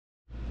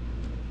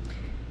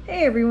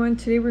Hey everyone,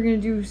 today we're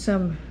going to do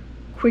some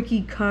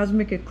quickie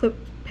cosmic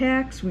eclipse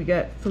packs. We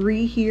got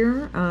 3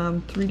 here,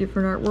 3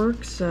 different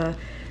artworks.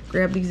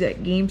 Grab these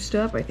at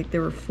GameStop. I think they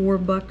were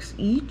 $4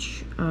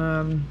 each.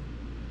 I'm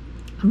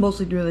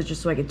mostly doing this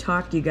just so I can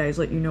talk to you guys,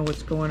 let you know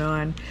what's going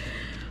on.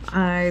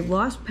 I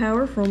lost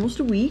power for almost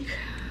a week.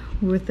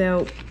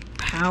 Without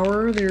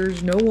power,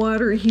 there's no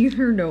water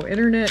here, no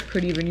internet,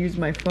 couldn't even use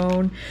my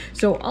phone.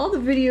 So all the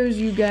videos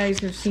you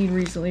guys have seen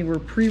recently were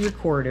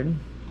pre-recorded.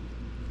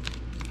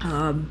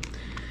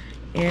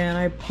 And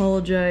I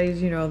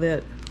apologize,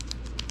 that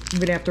I'm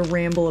gonna have to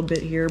ramble a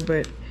bit here,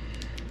 but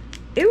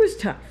it was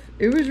tough.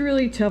 It was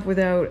really tough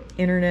without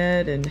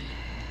internet and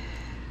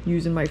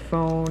using my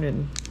phone,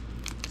 and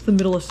it's the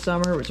middle of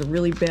summer. It was a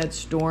really bad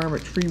storm. A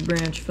tree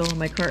branch fell on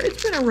my car.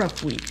 It's been a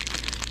rough week.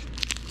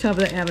 Top of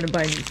that, having to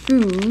buy new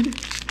food.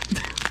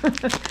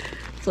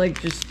 It's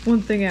like just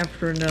one thing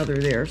after another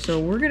there. So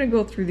we're gonna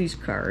go through these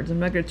cards. I'm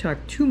not gonna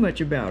talk too much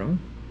about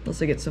them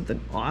unless I get something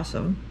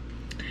awesome.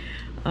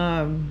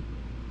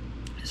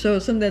 So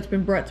something that's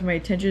been brought to my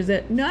attention is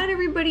that not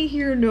everybody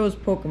here knows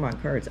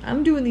Pokemon cards.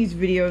 I'm doing these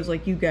videos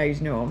like you guys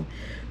know them.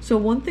 So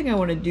one thing I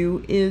want to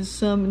do is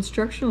some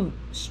instructional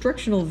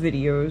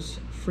videos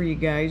for you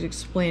guys,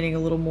 explaining a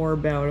little more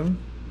about them.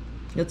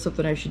 That's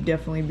something I should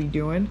definitely be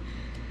doing.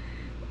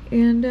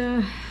 And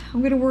I'm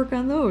going to work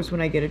on those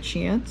when I get a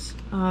chance.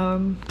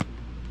 I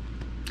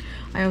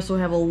also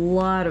have a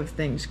lot of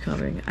things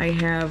coming. I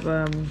have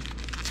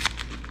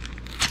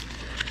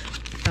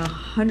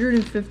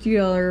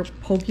 $150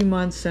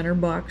 Pokemon Center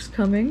box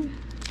coming.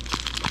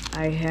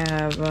 I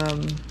have a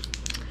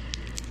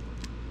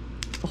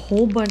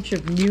whole bunch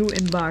of new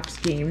in-box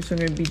games, so I'm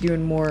going to be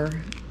doing more.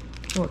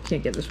 Oh, I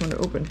can't get this one to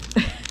open.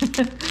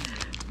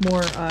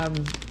 More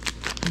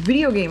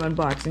video game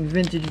unboxing,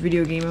 vintage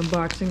video game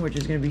unboxing, which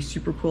is going to be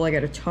super cool. I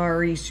got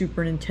Atari,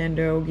 Super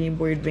Nintendo, Game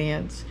Boy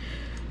Advance.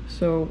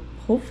 So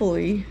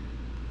hopefully,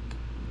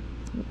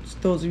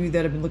 those of you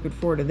that have been looking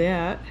forward to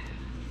that,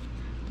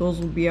 those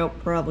will be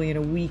out probably in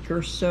a week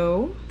or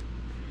so.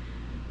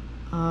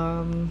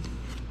 Trying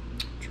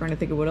to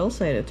think of what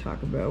else I had to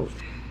talk about.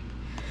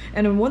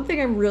 And then one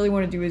thing I really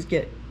want to do is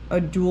get a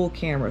dual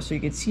camera so you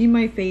can see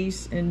my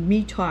face and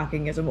me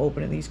talking as I'm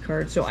opening these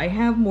cards. So I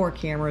have more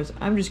cameras.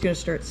 I'm just going to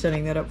start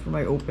setting that up for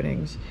my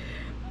openings.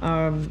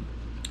 I'm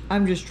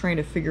just trying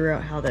to figure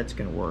out how that's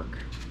going to work.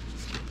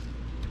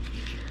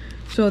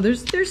 So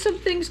there's some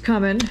things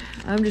coming.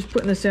 I'm just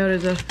putting this out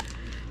as a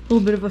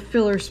little bit of a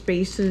filler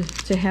space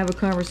to have a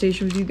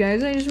conversation with you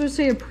guys. I just want to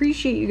say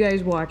appreciate you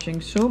guys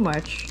watching so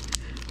much.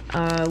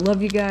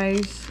 Love you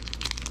guys,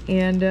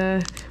 and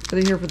whether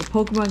you're here for the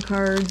Pokemon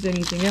cards,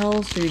 anything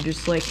else, or you're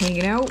just like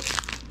hanging out,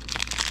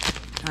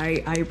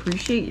 I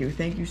appreciate you.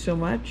 Thank you so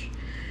much,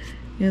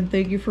 and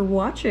thank you for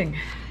watching.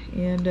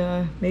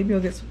 And maybe I'll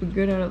get something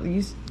good out of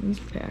these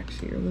packs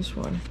here. This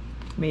one,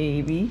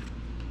 maybe.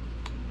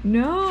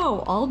 No,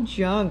 all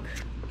junk.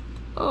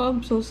 Oh,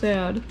 I'm so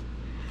sad.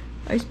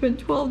 I spent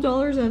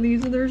 $12 on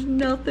these and there's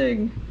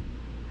nothing.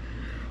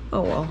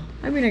 Oh well.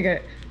 I mean, I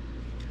got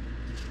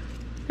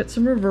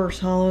some reverse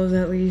hollows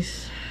at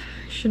least.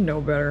 I should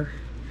know better.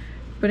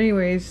 But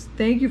anyways,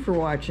 thank you for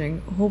watching.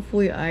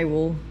 Hopefully I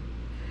will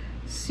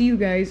see you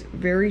guys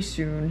very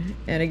soon.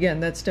 And again,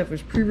 that stuff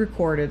was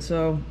pre-recorded,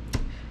 so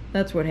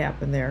that's what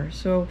happened there.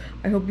 So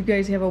I hope you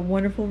guys have a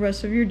wonderful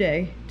rest of your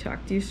day.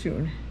 Talk to you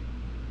soon.